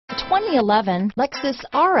The 2011 Lexus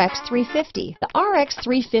RX 350. The RX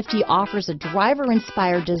 350 offers a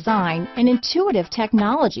driver-inspired design and intuitive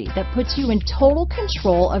technology that puts you in total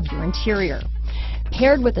control of your interior.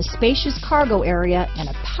 Paired with a spacious cargo area and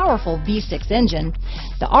a powerful V6 engine,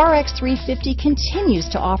 the RX 350 continues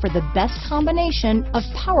to offer the best combination of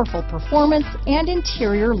powerful performance and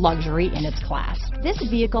interior luxury in its class. This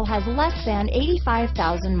vehicle has less than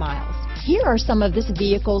 85,000 miles. Here are some of this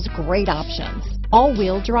vehicle's great options: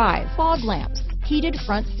 all-wheel drive, fog lamps, heated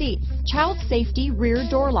front seats, child safety rear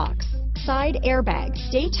door locks, side airbags,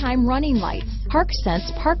 daytime running lights,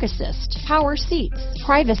 ParkSense Park Assist, power seats,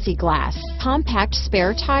 privacy glass, compact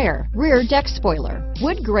spare tire, rear deck spoiler,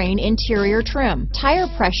 wood grain interior trim, tire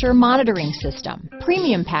pressure monitoring system,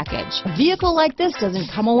 premium package. A vehicle like this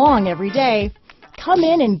doesn't come along every day. Come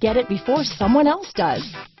in and get it before someone else does.